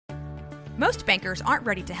Most bankers aren't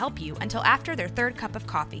ready to help you until after their third cup of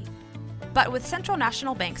coffee. But with Central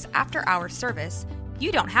National Bank's after-hours service,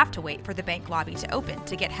 you don't have to wait for the bank lobby to open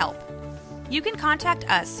to get help. You can contact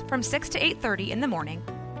us from 6 to 8:30 in the morning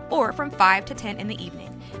or from 5 to 10 in the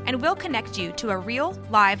evening, and we'll connect you to a real,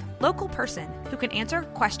 live, local person who can answer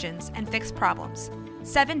questions and fix problems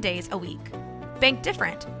 7 days a week. Bank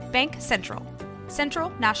different. Bank Central. Central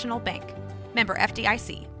National Bank. Member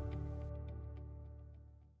FDIC.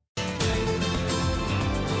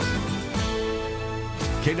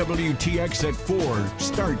 KWTX at 4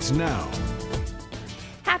 starts now.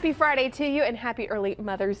 Happy Friday to you and happy early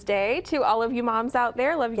Mother's Day to all of you moms out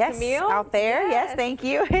there. Love you, yes, Camille. Out there. Yes, thank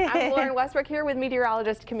you. I'm Lauren Westbrook here with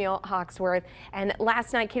meteorologist Camille Hawksworth. And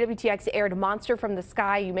last night, KWTX aired Monster from the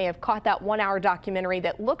Sky. You may have caught that 1-hour documentary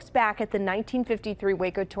that looks back at the 1953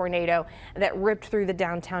 Waco tornado that ripped through the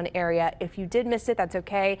downtown area. If you did miss it, that's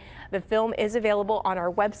okay. The film is available on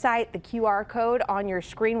our website. The QR code on your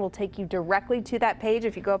screen will take you directly to that page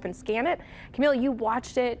if you go up and scan it. Camille, you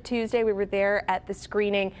watched it Tuesday. We were there at the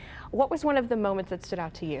screening. What was one of the moments that stood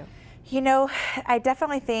out to you? You know, I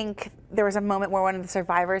definitely think there was a moment where one of the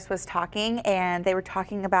survivors was talking, and they were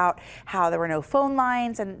talking about how there were no phone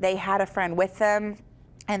lines and they had a friend with them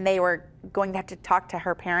and they were going to have to talk to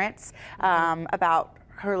her parents about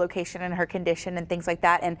her location and her condition and things like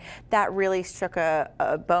that. And that really struck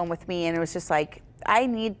a bone with me, and it was just like,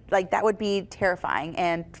 that would be terrifying.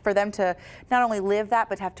 And for them to not only live that,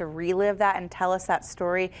 but to have to relive that and tell us that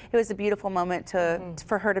story, it was a beautiful moment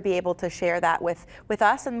for her to be able to share that with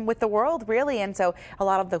us and with the world, really. And so a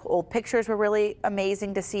lot of the old pictures were really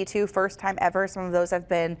amazing to see too. First time ever, some of those have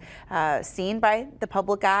been seen by the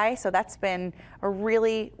public eye. So that's been a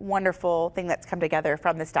really wonderful thing that's come together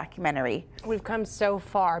from this documentary. We've come so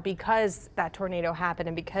far because that tornado happened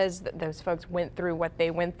and because those folks went through what they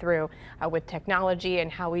went through with technology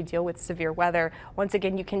and how we deal with severe weather. Once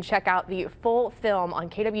again, you can check out the full film on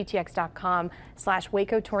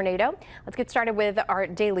KWTX.com/Waco Tornado. Let's get started with our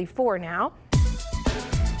Daily 4 now.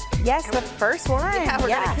 Yes, the first one. Yeah, we're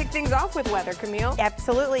going to kick things off with weather, Camille.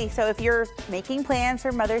 Absolutely. So if you're making plans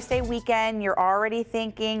for Mother's Day weekend, you're already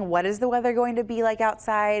thinking, what is the weather going to be like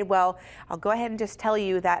outside? Well, I'll go ahead and just tell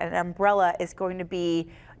you that an umbrella is going to be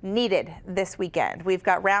needed this weekend. We've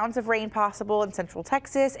got rounds of rain possible in central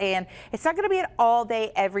Texas, and it's not going to be an all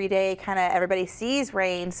day, every day kind of everybody sees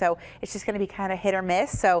rain, so it's just going to be kind of hit or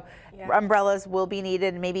miss. So umbrellas will be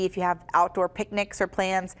needed. Maybe if you have outdoor picnics or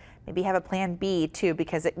plans, maybe have a plan B too,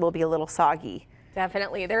 because it will be a little soggy.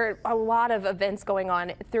 Definitely. There are a lot of events going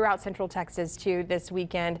on throughout Central Texas too this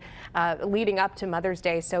weekend leading up to Mother's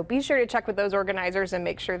Day. So be sure to check with those organizers and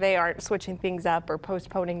make sure they aren't switching things up or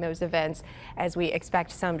postponing those events as we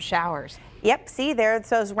expect some showers. Yep, see, there's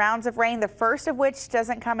those rounds of rain, the first of which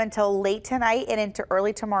doesn't come until late tonight and into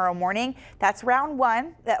early tomorrow morning. That's round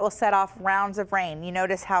one that will set off rounds of rain. You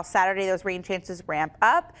notice how Saturday those rain chances ramp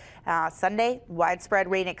up. Sunday, widespread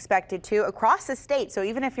rain expected too across the state. So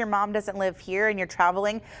even if your mom doesn't live here and you're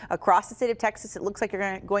traveling across the state of Texas, it looks like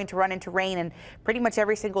you're going to run into rain in pretty much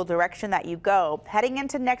every single direction that you go. Heading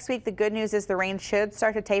into next week, the good news is the rain should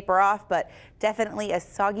start to taper off, but definitely a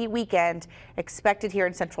soggy weekend expected here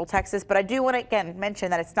in Central Texas. But I do want to again mention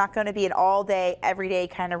that it's not going to be an all day, every day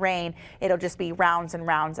kind of rain. It'll just be rounds and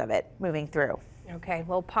rounds of it moving through. Okay,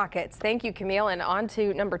 little pockets. Thank you, Camille. And on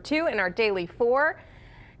to number 2 in our Daily 4.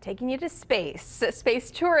 Taking you to space. Space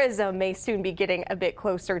tourism may soon be getting a bit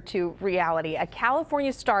closer to reality. A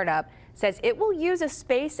California startup says it will use a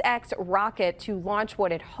SpaceX rocket to launch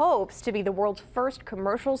what it hopes to be the world's first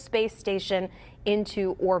commercial space station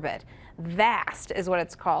into orbit. VAST is what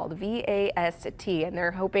it's called, V-A-S-T, and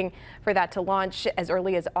they're hoping for that to launch as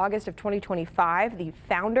early as August of 2025. The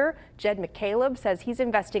founder, Jed McCaleb, says he's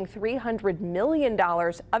investing $300 million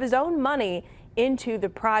of his own money into the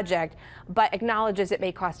project, but acknowledges it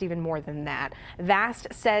may cost even more than that. VAST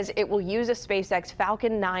says it will use a SpaceX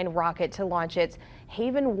Falcon 9 rocket to launch its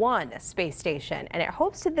Haven 1 space station, and it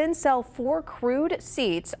hopes to then sell 4 crewed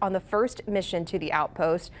seats on the first mission to the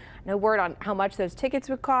outpost. No word on how much those tickets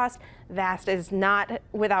would cost. VAST is not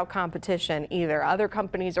without competition either. Other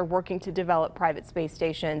companies are working to develop private space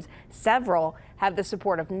stations. Several have the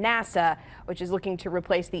support of NASA, which is looking to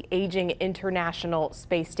replace the aging International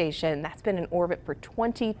Space Station. That's been in orbit for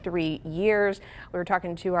 23 years. We were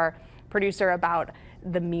talking to our producer about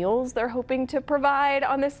the meals they're hoping to provide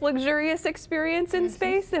on this luxurious experience in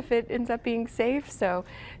space if it ends up being safe. So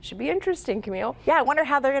should be interesting, Camille. Yeah, I wonder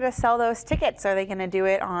how they're going to sell those tickets. Are they going to do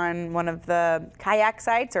it on one of the kayak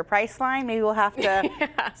sites or Priceline? Maybe we'll have to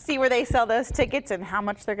see where they sell those tickets and how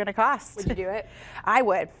much they're going to cost. Would you do it? I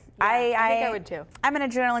would. I think I would too. I'm an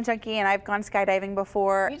adrenaline junkie, and I've gone skydiving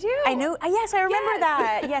before. You do? I know. Yes, I remember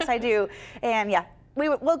that. Yes, I do. And yeah,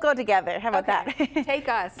 we'll go together. How about that? Take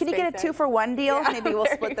us. Can you get a 2-for-1 deal? Yeah, Maybe we'll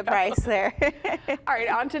split the price there. All right,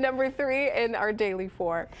 on to number 3 in our Daily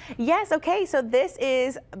 4. Yes, okay, so this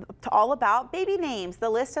is all about baby names. The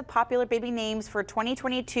list of popular baby names for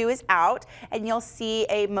 2022 is out, and you'll see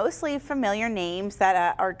a mostly familiar names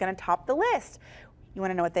that are going to top the list. You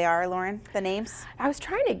want to know what they are, Lauren, the names? I was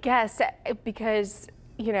trying to guess because,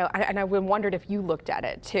 you know, and I wondered if you looked at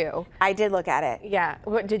it too. I did look at it. Yeah.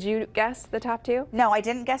 What, did you guess the top 2? No, I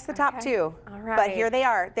didn't guess the top 2. All right. But here they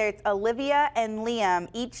are. There's Olivia and Liam.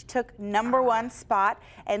 Each took number 1 spot.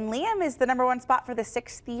 And Liam is the number 1 spot for the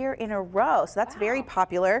 6th year in a row. So that's very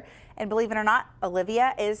popular. And believe it or not,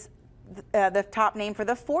 Olivia is the top name for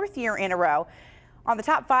the 4th year in a row. On the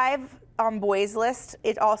top 5 on boys list,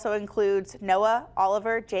 it also includes Noah,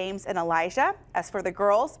 Oliver, James, and Elijah. As for the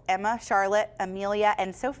girls, Emma, Charlotte, Amelia,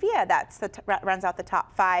 and Sophia. That's runs out the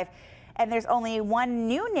top 5. And there's only one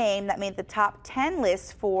new name that made the top 10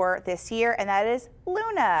 list for this year, and that is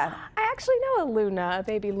Luna. I actually know a Luna, a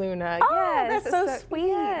baby Luna. Oh, yes, that's so sweet.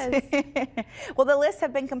 Yes. Well, the lists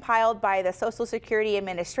have been compiled by the Social Security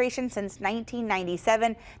Administration since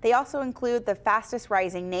 1997. They also include the fastest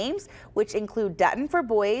rising names, which include Dutton for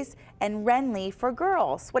boys and Renly for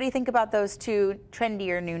girls. What do you think about those 2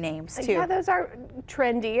 trendier new names, too? Yeah, those are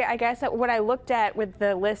trendy. I guess what I looked at with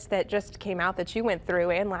the list that just came out that you went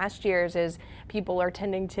through and last year's is people are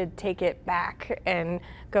tending to take it back and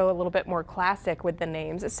go a little bit more classic with the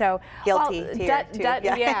names. So guilty while too.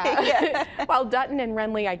 Yeah. While Dutton and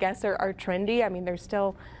Renly, I guess, are trendy. I mean, they're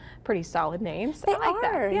still pretty solid names. They I like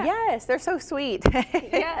are. That. Yeah. Yes, they're so sweet.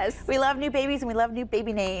 Yes. We love new babies and we love new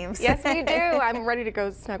baby names. Yes, we do. I'm ready to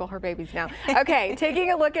go snuggle her babies now. Okay,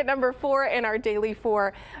 taking a look at number 4 in our Daily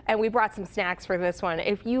 4, and we brought some snacks for this one.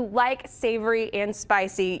 If you like savory and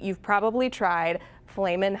spicy, you've probably tried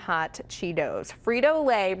Flamin' Hot Cheetos.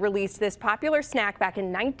 Frito-Lay released this popular snack back in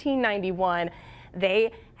 1991.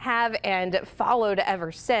 They have and followed ever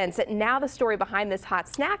since. Now the story behind this hot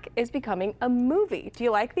snack is becoming a movie. Do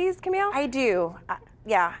you like these, Camille? I do.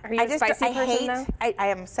 Yeah. Are you a spicy person, though? I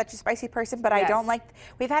am such a spicy person, but Yes. I don't like,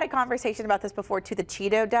 we've had a conversation about this before too, the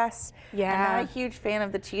Cheeto dust. Yeah. I'm not a huge fan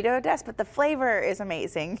of the Cheeto dust, but the flavor is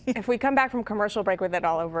amazing. If we come back from commercial break with it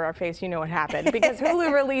all over our face, you know what happened. Because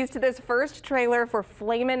Hulu released this first trailer for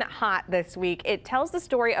Flamin' Hot this week. It tells the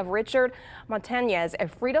story of Richard Montañez, a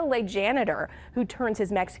Frito-Lay janitor who turns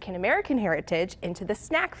his Mexican-American heritage into the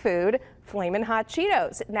snack food Flamin' Hot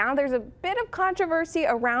Cheetos. Now there's a bit of controversy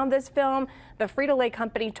around this film. The Frito-Lay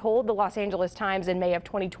company told the Los Angeles Times in May of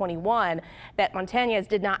 2021 that Montañez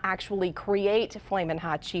did not actually create Flamin'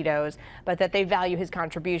 Hot Cheetos, but that they value his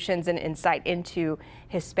contributions and insight into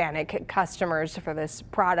Hispanic customers for this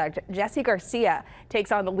product. Jesse Garcia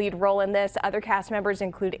takes on the lead role in this. Other cast members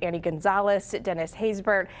include Annie Gonzalez, Dennis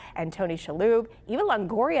Haysbert, and Tony Shalhoub. Eva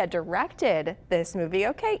Longoria directed this movie.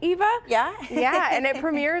 Okay, Eva? Yeah? Yeah, and it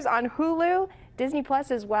premieres on Hulu, Disney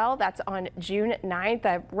Plus as well. That's on June 9th.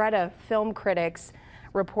 I read a film critic's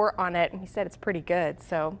report on it, and he said it's pretty good.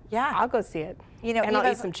 So yeah, I'll go see it. You know, and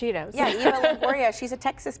I'll eat some Cheetos. Yeah, Eva Longoria, she's a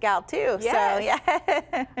Texas gal too. Yes. So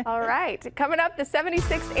yeah. All right, coming up, the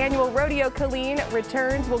 76th annual Rodeo Killeen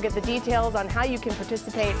returns. We'll get the details on how you can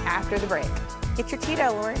participate after the break. Get your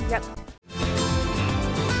Cheeto, Lauren. Yep.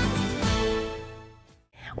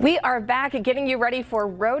 We are back getting you ready for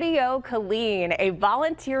Rodeo Killeen, a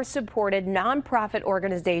volunteer-supported nonprofit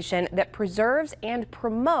organization that preserves and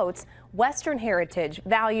promotes Western heritage,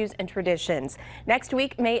 values, and traditions. Next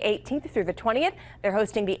week, May 18th through the 20th, they're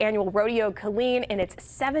hosting the annual Rodeo Killeen in its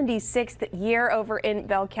 76th year over in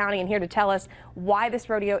Bell County. And here to tell us why this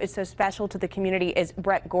rodeo is so special to the community is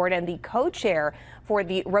Brett Gordon, the co-chair for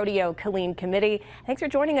the Rodeo Killeen Committee. Thanks for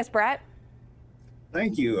joining us, Brett.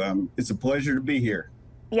 Thank you. It's a pleasure to be here.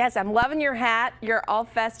 Yes, I'm loving your hat. You're all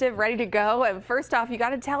festive, ready to go. And first off, you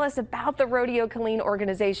got to tell us about the Rodeo Killeen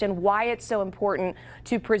organization, why it's so important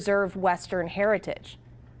to preserve Western heritage.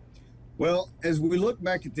 Well, as we look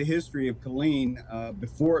back at the history of Killeen,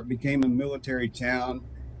 before it became a military town,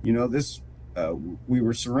 you know, we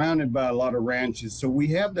were surrounded by a lot of ranches. So we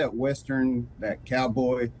have that Western, that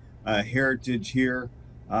cowboy heritage here.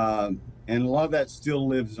 And a lot of that still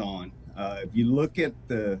lives on. If you look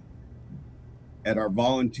at our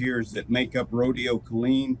volunteers that make up Rodeo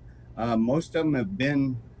Killeen, most of them have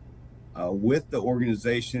been with the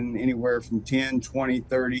organization anywhere from 10, 20,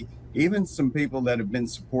 30, even some people that have been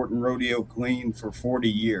supporting Rodeo Killeen for 40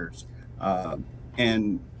 years.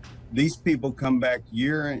 And these people come back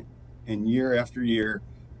year and year after year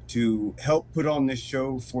to help put on this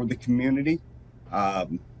show for the community.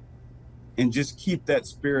 and just keep that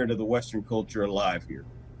spirit of the Western culture alive here.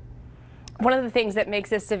 One of the things that makes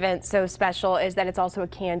this event so special is that it's also a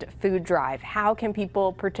canned food drive. How can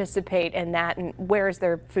people participate in that, and where is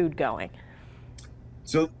their food going?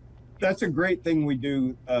 So that's a great thing we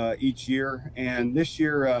do each year. And this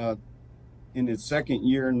year, in its second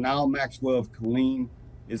year, Nile Maxwell of Killeen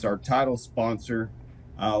is our title sponsor.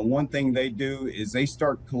 One thing they do is they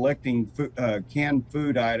start collecting canned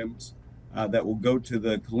food items that will go to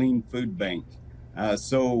the Killeen Food Bank.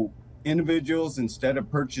 So individuals, instead of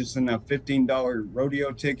purchasing a $15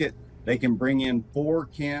 rodeo ticket, they can bring in 4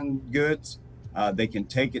 canned goods. They can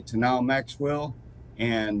take it to Nile Maxwell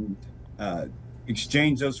and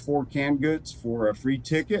exchange those 4 canned goods for a free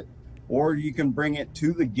ticket, or you can bring it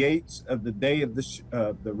to the gates of the day of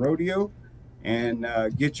the rodeo and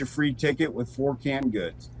get your free ticket with 4 canned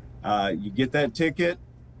goods. You get that ticket,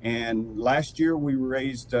 and last year we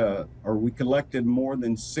raised we collected more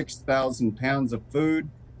than 6,000 pounds of food.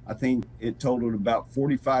 I think it totaled about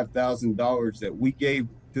 $45,000 that we gave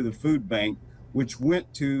to the food bank, which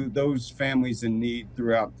went to those families in need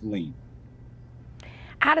throughout Killeen.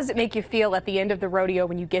 How does it make you feel at the end of the rodeo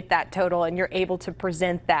when you get that total and you're able to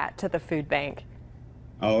present that to the food bank?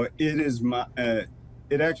 Oh,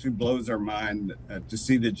 it actually blows our mind to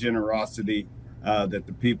see the generosity that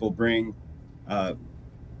the people bring,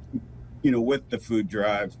 with the food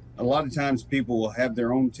drive. A lot of times people will have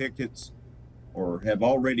their own tickets or have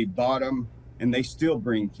already bought them, and they still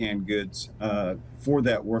bring canned goods for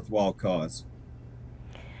that worthwhile cause.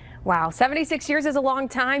 Wow, 76 years is a long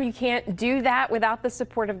time. You can't do that without the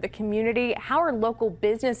support of the community. How are local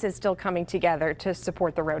businesses still coming together to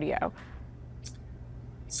support the rodeo?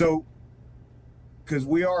 So, because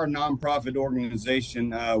we are a nonprofit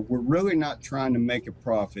organization, we're really not trying to make a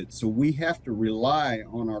profit. So we have to rely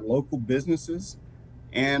on our local businesses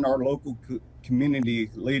and our local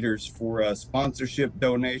community leaders for sponsorship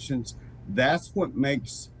donations. That's what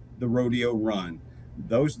makes the rodeo run.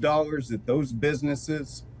 Those dollars that those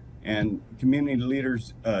businesses and community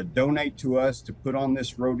leaders donate to us to put on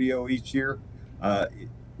this rodeo each year,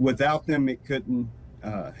 without them it couldn't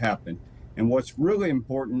happen. And what's really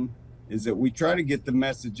important is that we try to get the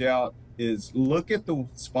message out is look at the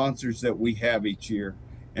sponsors that we have each year,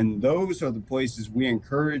 and those are the places we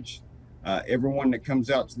encourage everyone that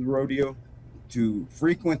comes out to the rodeo to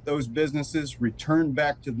frequent those businesses, return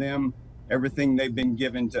back to them everything they've been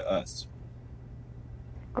given to us.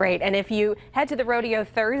 Great. And if you head to the rodeo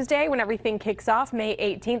Thursday when everything kicks off, May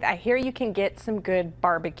 18th, I hear you can get some good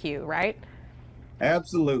barbecue, right?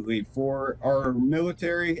 Absolutely. For our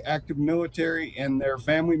military, active military, and their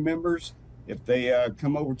family members, if they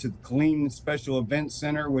come over to the Killeen Special Events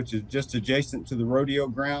Center, which is just adjacent to the rodeo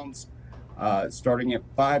grounds, starting at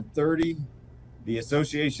 5:30, the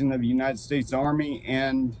Association of the United States Army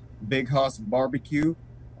and Big Hoss Barbecue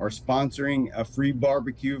are sponsoring a free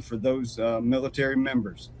barbecue for those military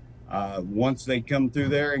members. Once they come through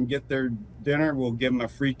there and get their dinner, we'll give them a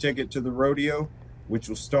free ticket to the rodeo, which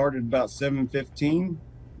will start at about 7:15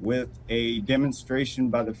 with a demonstration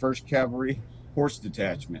by the 1st Cavalry Horse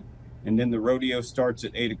Detachment. And then the rodeo starts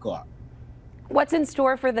at 8 o'clock. What's in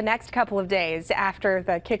store for the next couple of days after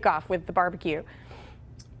the kickoff with the barbecue?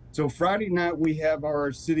 So Friday night, we have our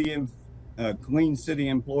Killeen City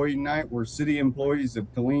Employee Night, where city employees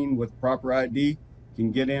of Killeen with proper ID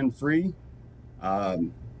can get in free.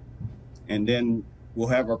 And then we'll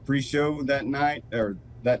have our pre-show that night,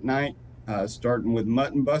 starting with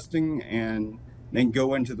mutton busting, and then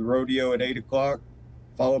go into the rodeo at 8 o'clock.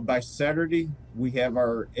 Followed by Saturday, we have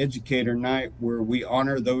our educator night, where we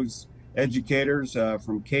honor those educators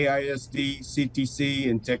from KISD, CTC,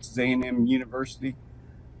 and Texas A&M University,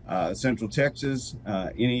 Central Texas.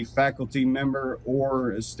 Any faculty member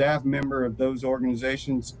or a staff member of those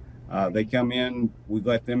organizations, they come in, we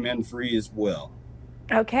let them in free as well.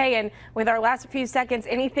 Okay, and with our last few seconds,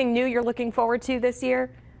 anything new you're looking forward to this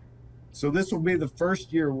year? So this will be the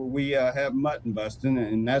first year where we have mutton busting,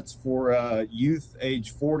 and that's for youth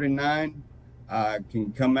age 4 to 9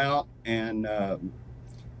 can come out and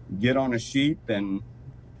get on a sheep, and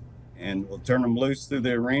we'll turn them loose through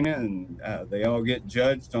the arena, and they all get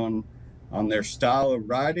judged on their style of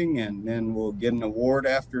riding, and then we'll get an award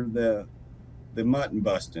after the mutton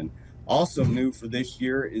busting. Also new for this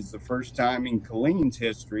year is the first time in Killeen's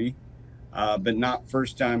history, but not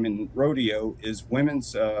first time in rodeo, is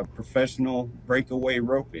women's professional breakaway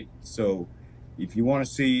roping. So if you want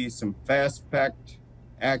to see some fast-packed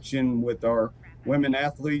action with our women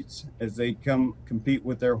athletes as they come compete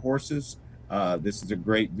with their horses, this is a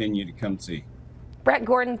great venue to come see. Brett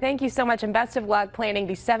Gordon, thank you so much and best of luck planning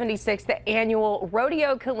the 76th annual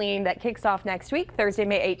Rodeo Killeen that kicks off next week, Thursday,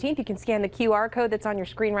 May 18th. You can scan the QR code that's on your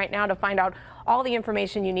screen right now to find out all the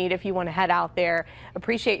information you need if you want to head out there.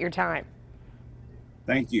 Appreciate your time.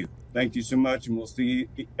 Thank you. Thank you so much, and we'll see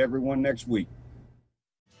everyone next week.